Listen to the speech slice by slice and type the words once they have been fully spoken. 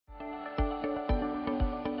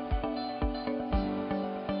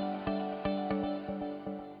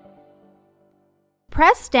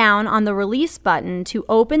Press down on the release button to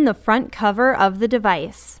open the front cover of the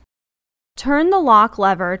device. Turn the lock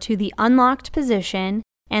lever to the unlocked position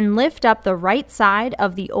and lift up the right side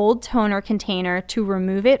of the old toner container to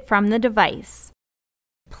remove it from the device.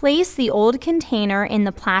 Place the old container in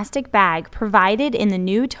the plastic bag provided in the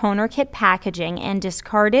new toner kit packaging and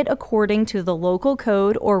discard it according to the local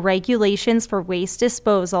code or regulations for waste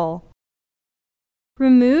disposal.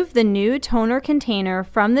 Remove the new toner container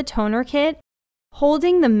from the toner kit.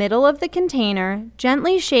 Holding the middle of the container,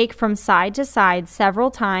 gently shake from side to side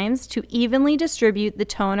several times to evenly distribute the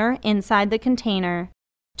toner inside the container.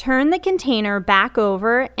 Turn the container back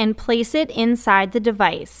over and place it inside the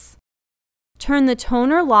device. Turn the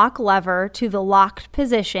toner lock lever to the locked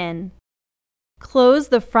position. Close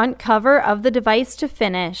the front cover of the device to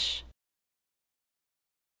finish.